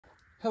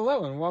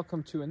Hello and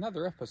welcome to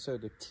another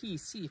episode of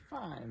TC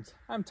Finds.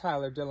 I'm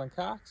Tyler Dillon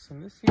Cox,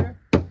 and this here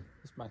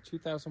is my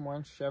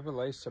 2001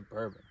 Chevrolet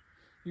Suburban.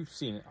 You've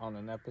seen it on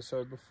an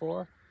episode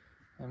before,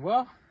 and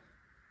well,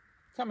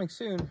 coming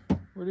soon,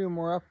 we're doing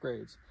more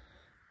upgrades.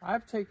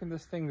 I've taken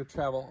this thing to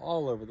travel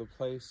all over the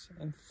place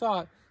and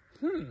thought,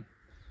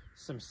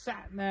 some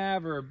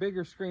sat-nav or a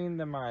bigger screen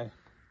than my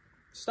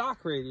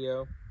stock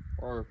radio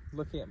or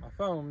looking at my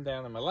phone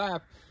down in my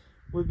lap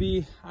would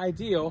be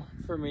ideal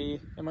for me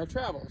in my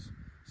travels.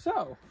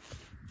 So,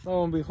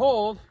 lo and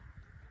behold,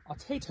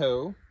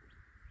 ATOTO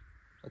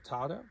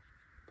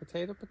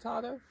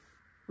P8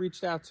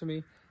 reached out to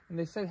me and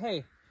they said,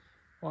 hey,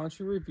 why don't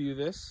you review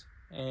this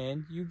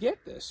and you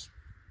get this?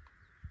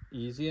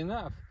 Easy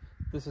enough.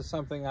 This is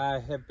something I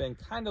have been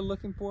kind of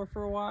looking for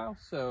a while,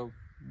 so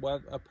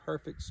what a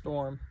perfect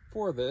storm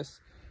for this.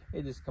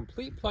 It is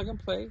complete plug and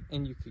play,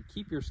 and you can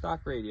keep your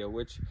stock radio,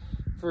 which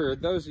for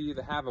those of you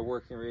that have a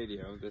working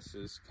radio, this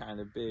is kind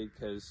of big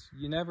because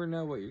you never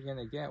know what you're going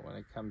to get when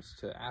it comes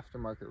to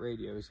aftermarket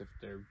radios, if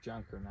they're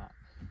junk or not.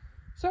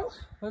 So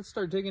let's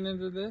start digging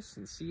into this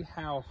and see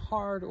how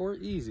hard or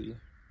easy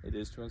it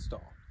is to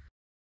install.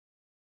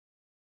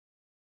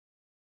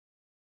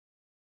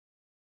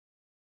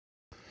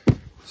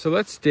 So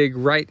let's dig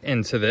right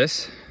into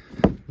this.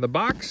 The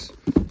box,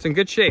 it's in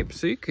good shape,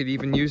 so you could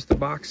even use the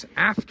box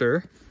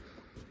after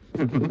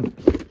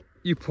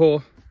you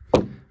pull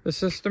the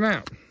system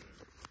out.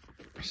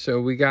 So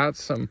we got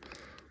some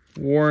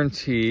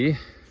warranty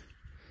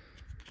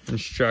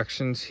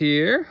instructions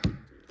here,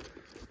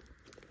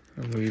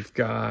 and we've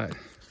got,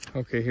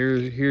 okay,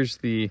 here's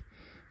the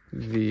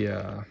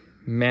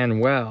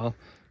manual.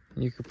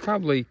 You could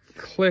probably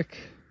click,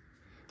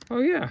 oh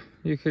yeah,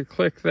 you could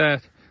click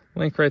that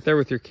link right there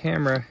with your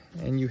camera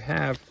and you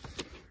have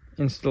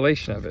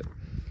installation of it.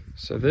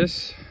 So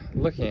this,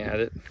 looking at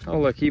it, oh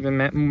look, even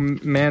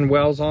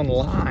manual's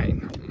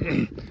online.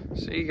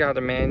 So you got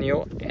a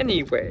manual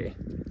anyway,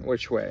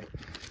 which way.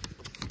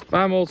 But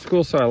I'm old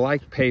school, so I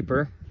like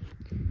paper,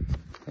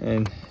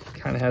 and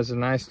kind of has a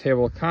nice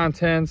table of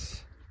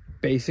contents,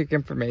 basic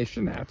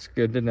information, that's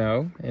good to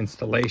know,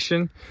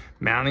 installation,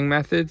 mounting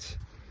methods,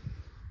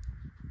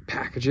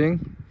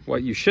 packaging,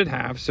 what you should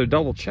have, so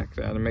double check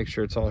that and make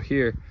sure it's all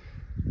here.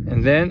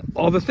 And then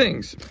all the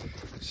things.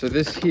 So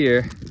this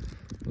here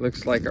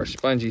looks like our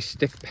spongy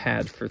stick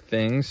pad for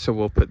things, so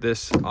we'll put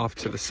this off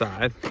to the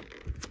side.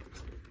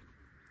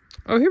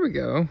 Oh, here we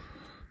go.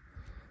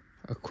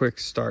 A quick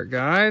start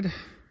guide.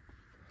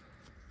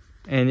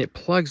 And it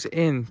plugs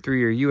in through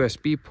your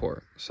USB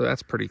port, so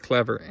that's pretty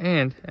clever.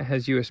 And it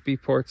has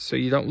USB ports, so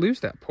you don't lose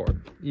that port.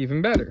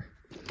 Even better.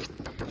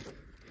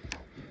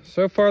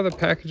 So far, the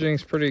packaging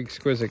is pretty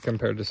exquisite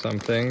compared to some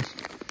things.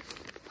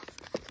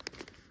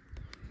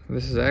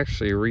 This is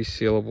actually a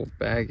resealable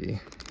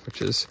baggie,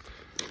 which is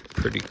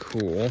pretty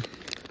cool.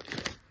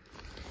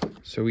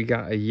 So we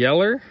got a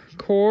yellow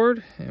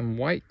cord and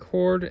white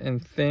cord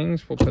and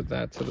things. We'll put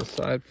that to the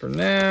side for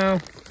now.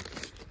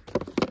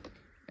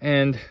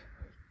 And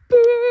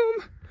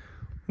boom,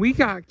 we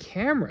got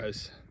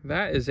cameras.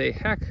 That is a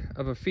heck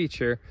of a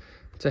feature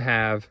to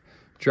have,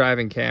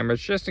 driving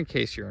cameras, just in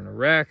case you're in a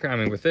wreck. I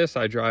mean, with this,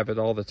 I drive it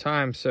all the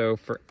time. So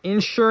for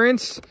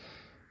insurance,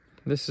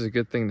 this is a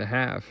good thing to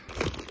have.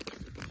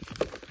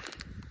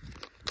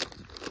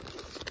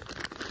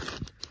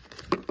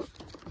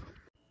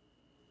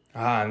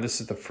 And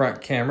this is the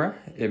front camera.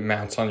 It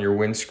mounts on your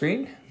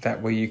windscreen.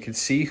 That way you can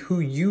see who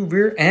you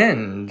rear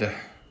end.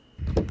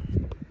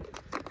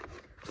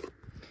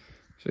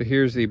 So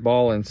here's the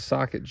ball and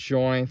socket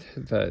joint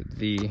that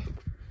the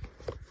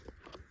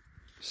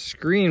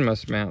screen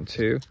must mount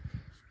to.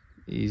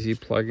 Easy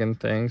plug-in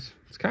things.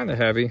 It's kind of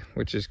heavy,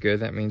 which is good.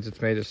 That means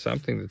it's made of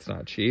something that's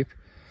not cheap.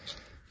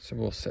 So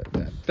we'll set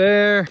that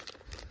there.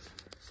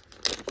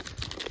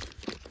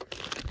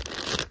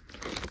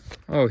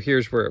 Oh,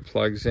 here's where it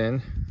plugs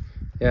in.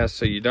 Yeah,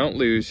 so you don't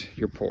lose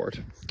your port.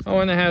 Oh,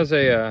 and it has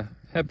a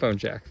headphone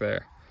jack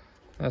there.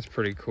 That's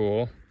pretty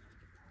cool.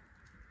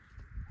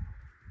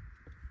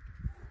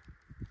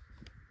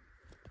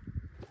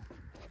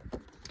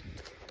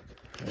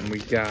 And we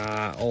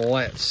got,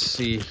 let's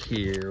see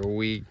here.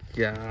 We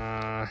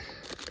got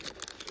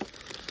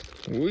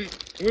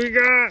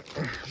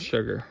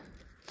sugar.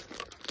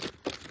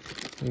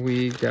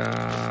 We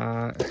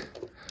got,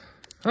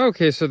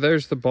 okay, so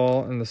there's the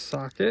ball and the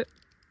socket.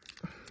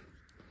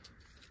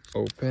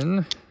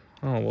 Open.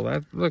 Oh, well,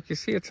 that, look, you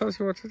see, it tells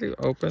you what to do.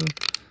 Open.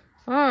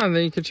 Ah, and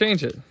then you can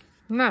change it.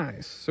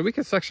 Nice. So we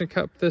can suction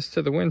cup this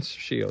to the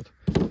windshield.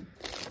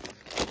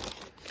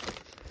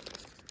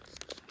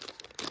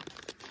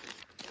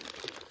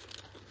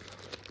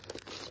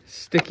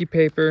 Sticky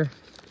paper.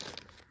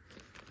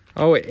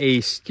 Oh,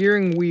 a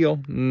steering wheel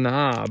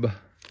knob.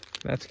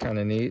 That's kind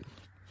of neat.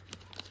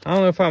 I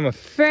don't know if I'm a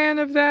fan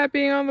of that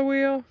being on the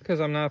wheel,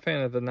 because I'm not a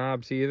fan of the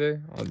knobs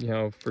either, you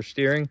know, for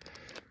steering.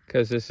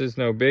 Because this is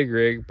no big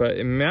rig, but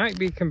it might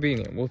be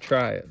convenient. We'll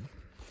try it.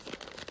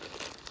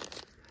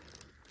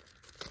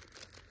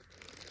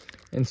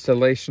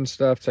 Installation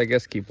stuff to, I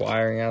guess, keep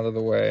wiring out of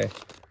the way.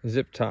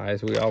 zip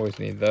ties. We always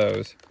need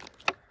those.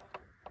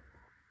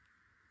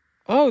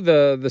 Oh,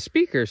 the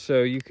speaker,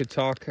 so you could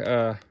talk,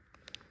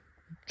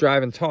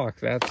 drive and talk.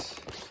 That's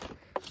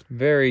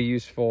very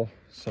useful.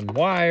 Some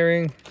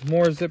wiring,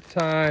 more zip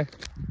tie.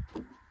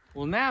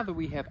 Well, now that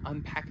we have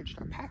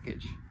unpackaged our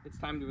package, it's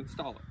time to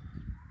install it.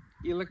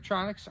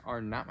 Electronics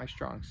are not my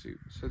strong suit,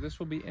 so this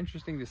will be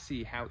interesting to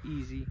see how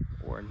easy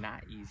or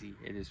not easy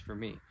it is for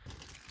me.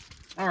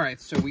 All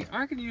right, so we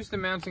aren't going to use the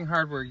mounting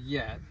hardware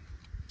yet.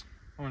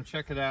 I want to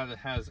check it out. It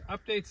has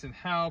updates and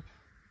help.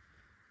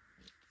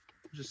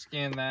 Just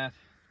scan that.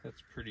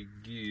 That's pretty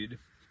good.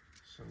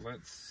 So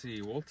let's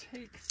see. We'll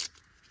take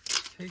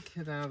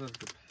it out of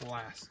the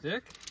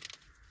plastic.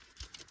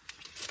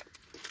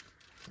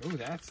 Oh,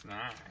 that's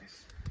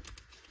nice.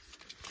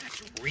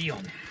 That's real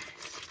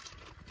nice.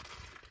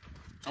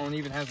 Oh, and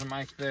even has a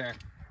mic there.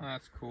 Oh,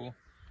 that's cool.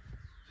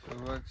 So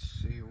let's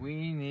see.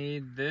 We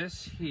need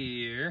this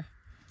here.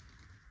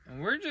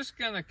 And we're just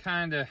going to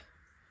kind of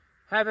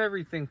have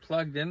everything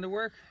plugged in to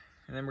work.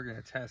 And then we're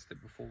going to test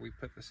it before we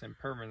put this in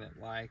permanent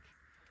like.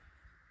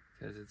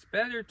 Because it's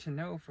better to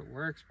know if it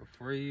works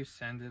before you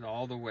send it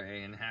all the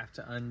way and have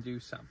to undo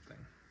something.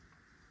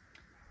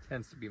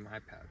 Tends to be my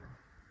pattern.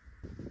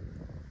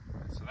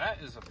 So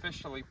that is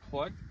officially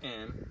plugged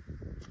in.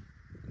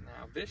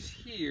 Now this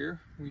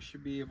here, we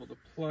should be able to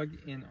plug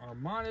in our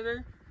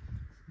monitor.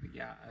 We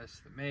got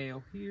us the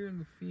male here and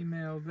the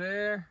female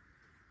there.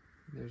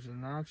 There's a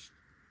notch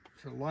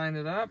to line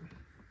it up.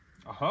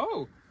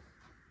 Oh,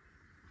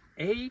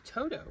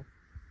 ATOTO,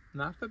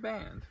 not the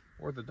band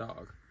or the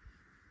dog.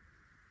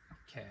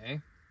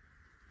 Okay.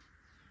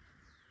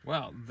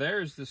 Well,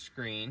 there's the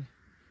screen.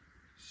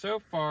 So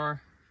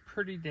far,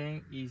 pretty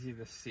dang easy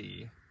to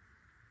see.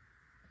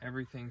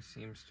 Everything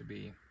seems to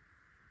be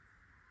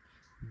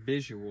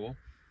visual.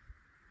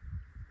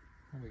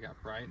 We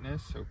got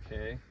brightness,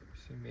 okay.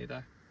 See,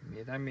 mira.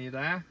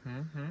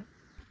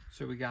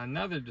 So we got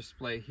another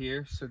display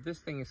here. So this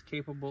thing is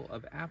capable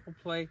of Apple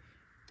Play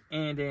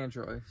and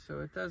Android. So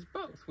it does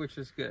both, which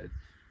is good.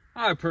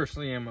 I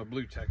personally am a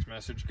blue text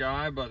message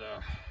guy, but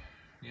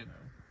you know,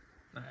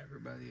 not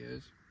everybody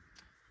is.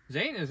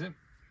 Zane isn't.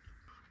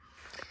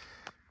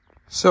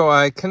 So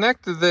I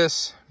connected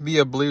this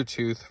via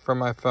Bluetooth from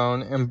my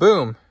phone, and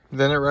boom,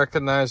 then it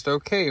recognized,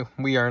 okay,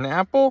 we are an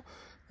Apple,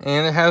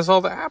 and it has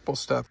all the Apple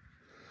stuff.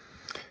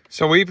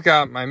 So we've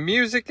got my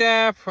music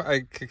app,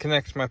 I could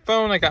connect to my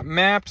phone, I got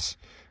maps.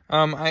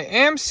 I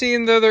am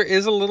seeing, though, there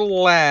is a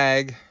little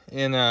lag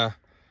in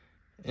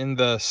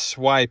the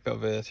swipe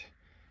of it.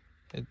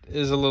 It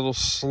is a little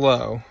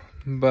slow,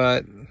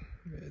 but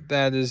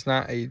that is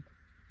not a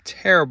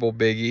terrible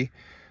biggie.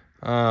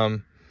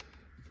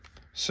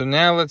 So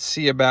now let's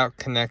see about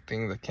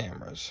connecting the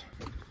cameras.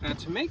 Now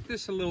to make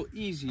this a little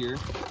easier,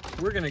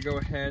 we're gonna go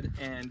ahead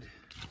and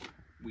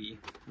I'm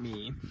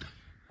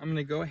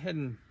gonna go ahead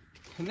and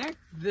connect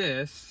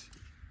this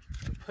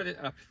and put it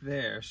up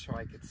there so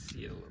I could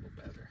see it a little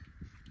better.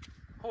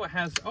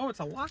 Oh, it's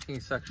a locking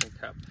suction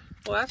cup.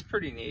 Well, that's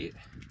pretty neat.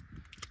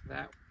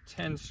 That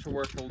tends to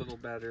work a little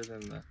better than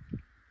the,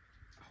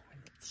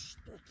 and it's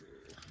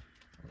sticky.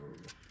 Oh.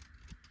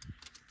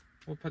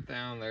 We'll put that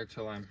on there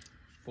till I'm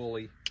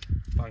fully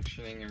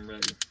functioning and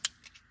ready.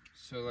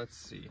 So let's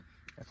see.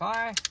 If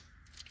I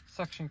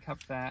suction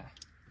cup that,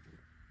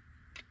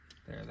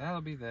 there,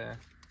 that'll be there.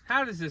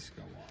 How does this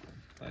go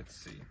on? Let's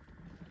see.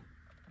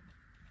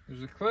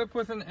 There's a clip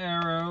with an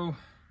arrow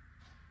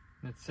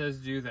that says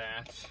do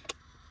that.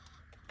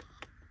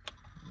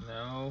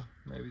 No,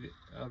 maybe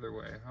the other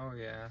way. Oh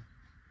yeah.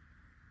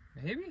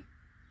 Maybe?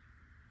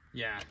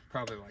 Yeah,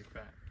 probably like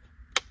that.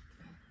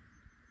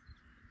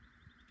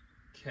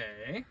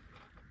 Okay.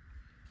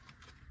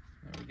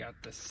 Now we got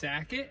the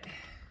socket.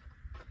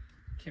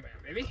 Come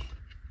on, baby.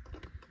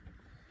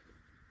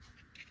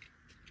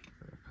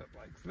 Put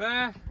like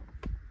that.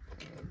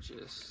 And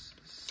just,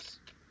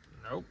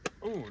 nope.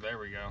 Oh, there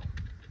we go.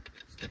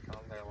 Stick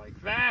on there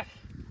like that.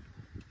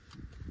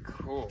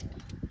 Cool.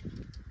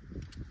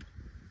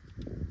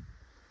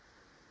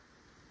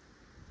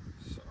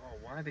 So,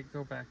 why did it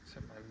go back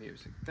to my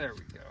music? There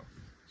we go.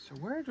 So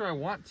where do I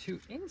want to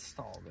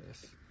install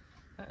this?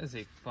 That is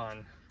a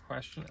fun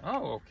question.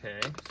 Oh,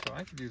 okay. So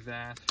I could do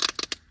that.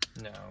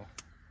 No.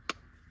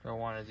 Do I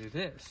want to do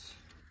this?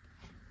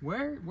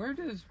 Where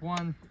does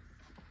one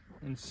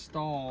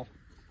install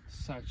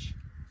such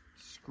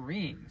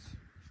screens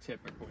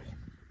typically?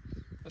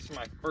 This is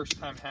my first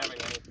time having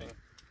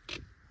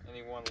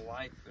anyone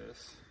like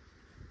this.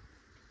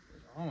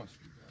 It'd almost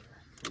be better.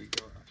 Could we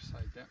go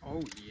upside down?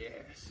 Oh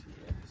yes,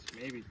 yes.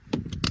 Maybe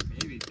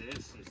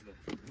this is the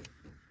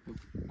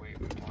way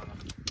we wanna.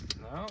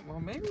 No, well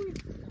maybe we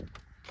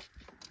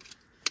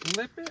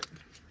flip it.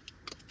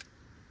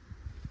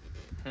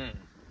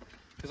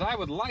 Because I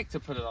would like to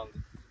put it on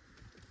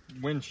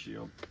the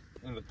windshield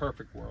in the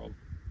perfect world.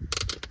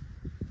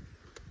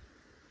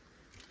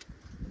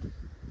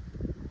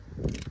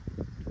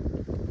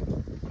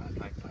 But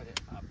if I put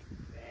it up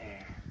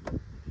there,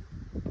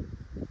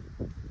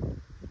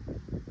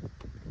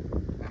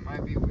 that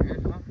might be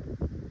weird, huh?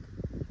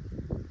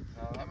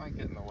 No, that might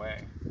get in the way.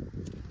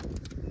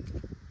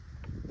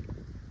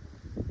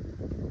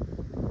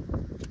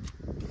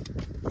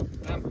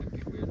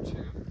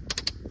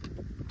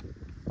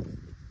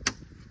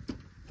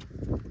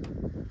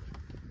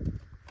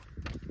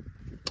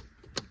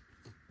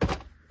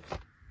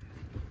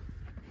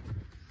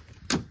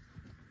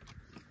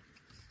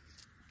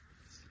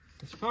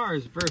 far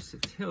as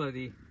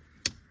versatility,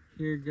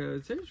 here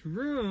goes. There's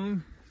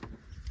room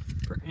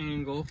for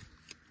angle,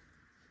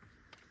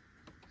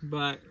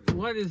 but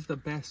what is the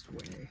best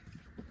way?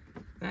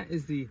 That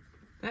is the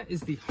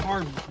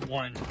hard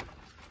one.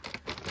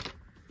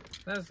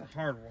 That's the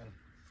hard one.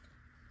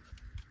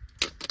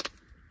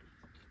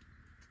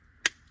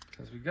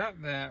 Because we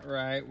got that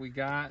right, we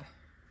got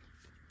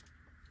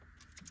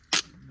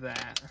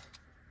that.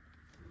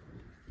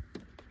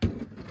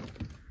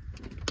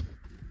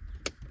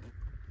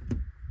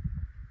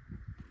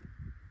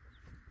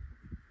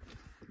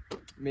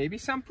 Maybe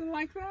something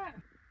like that.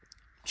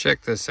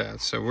 Check this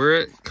out. So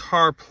we're at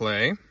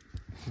CarPlay,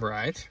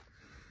 right?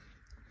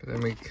 But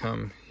then we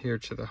come here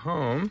to the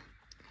home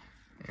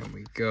and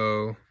we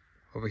go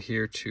over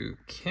here to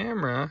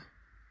camera,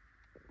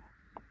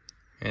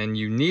 and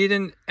you need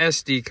an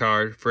SD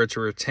card for it to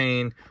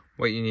retain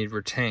what you need to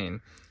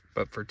retain.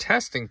 But for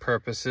testing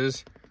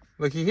purposes,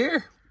 looky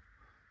here,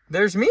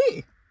 there's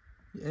me.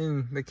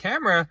 And the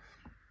camera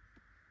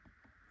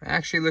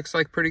actually looks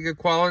like pretty good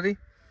quality.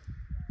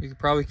 You can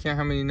probably count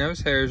how many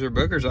nose hairs or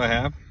boogers I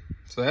have.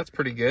 So that's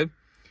pretty good.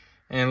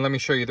 And let me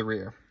show you the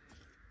rear.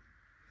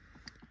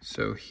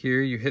 So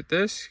here you hit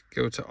this,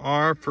 go to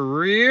R for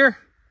rear,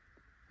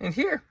 and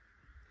here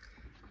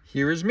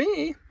is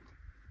me.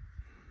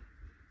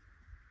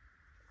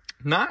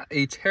 Not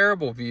a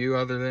terrible view,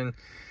 other than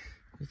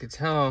you could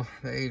tell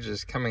the age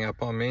is coming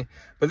up on me.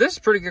 But this is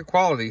pretty good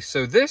quality.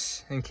 So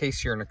this, in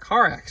case you're in a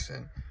car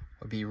accident,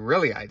 would be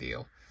really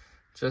ideal.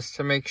 Just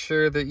to make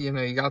sure that, you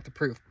know, you got the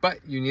proof. But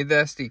you need the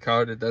SD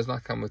card. It does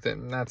not come with it,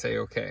 and that's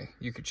A-okay.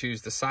 You could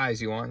choose the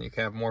size you want. You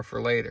can have more for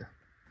later.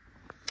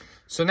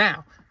 So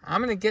now,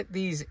 I'm going to get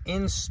these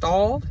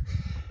installed,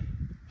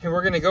 and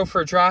we're going to go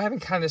for a drive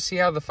and kind of see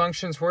how the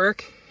functions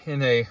work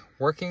in a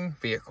working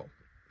vehicle.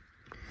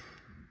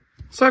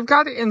 So I've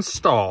got it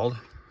installed.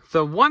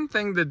 The one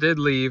thing that did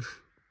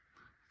leave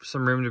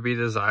some room to be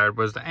desired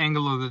was the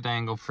angle of the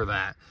dangle for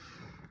that.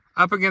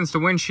 Up against the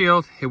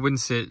windshield, it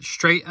wouldn't sit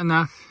straight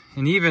enough.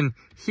 And even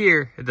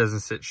here, it doesn't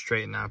sit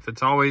straight enough.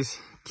 It's always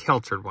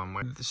kiltered one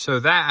way. So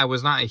that I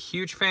was not a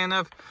huge fan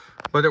of,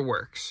 but it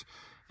works.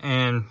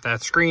 And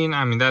that screen,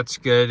 I mean, that's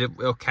good.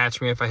 It'll catch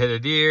me if I hit a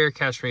deer,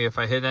 catch me if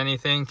I hit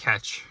anything,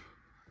 catch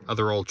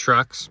other old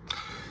trucks.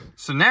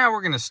 So now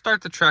we're going to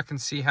start the truck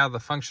and see how the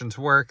functions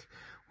work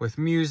with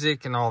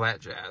music and all that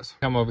jazz.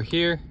 Come over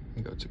here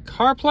and go to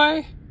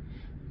CarPlay.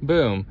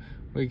 Boom.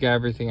 We got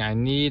everything I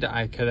need.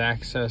 I could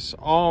access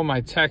all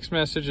my text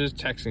messages,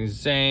 texting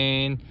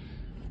Zane,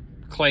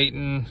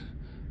 Clayton,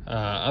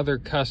 other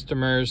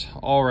customers,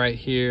 all right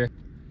here.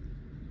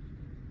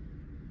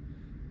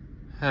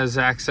 Has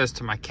access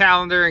to my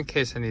calendar in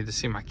case I need to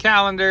see my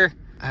calendar.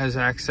 Has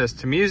access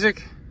to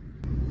music.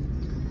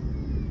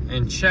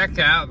 And check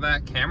out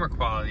that camera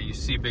quality. You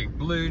see Big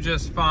Blue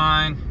just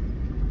fine.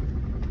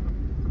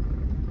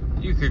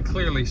 You could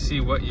clearly see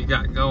what you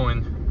got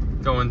going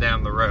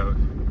down the road.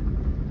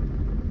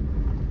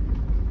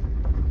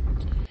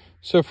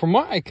 So from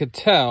what I could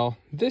tell,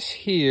 this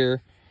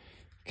here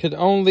could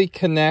only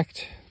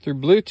connect through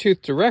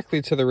Bluetooth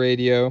directly to the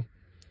radio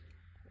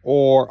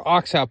or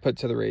aux output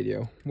to the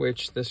radio,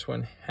 which this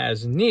one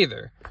has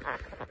neither.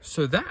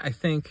 So that, I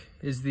think,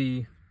 is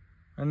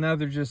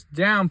another just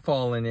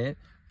downfall in it.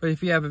 But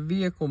if you have a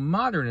vehicle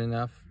modern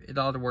enough, it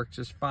ought to work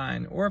just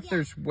fine. Or if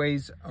there's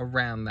ways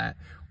around that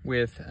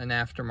with an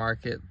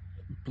aftermarket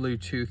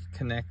Bluetooth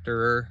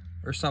connector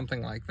or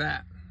something like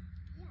that.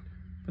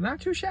 But not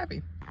too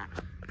shabby.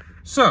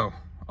 So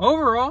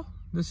overall,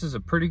 this is a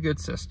pretty good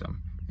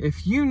system.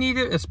 If you need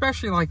it,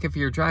 especially like if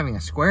you're driving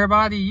a square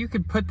body, you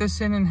could put this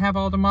in and have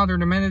all the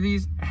modern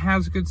amenities. It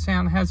has good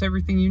sound, has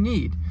everything you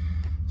need.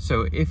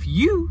 So if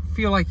you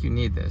feel like you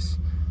need this,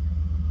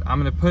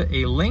 I'm going to put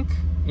a link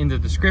in the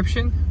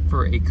description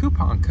for a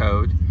coupon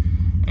code,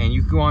 and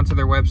you can go onto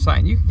their website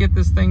and you can get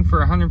this thing for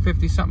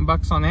 150 something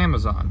bucks on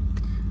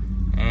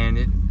Amazon. And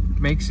it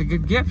makes a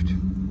good gift,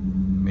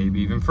 maybe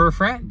even for a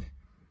friend.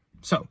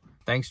 So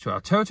thanks to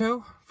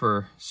ATOTO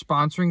for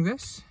sponsoring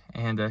this,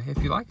 and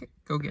if you like it,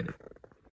 go get it.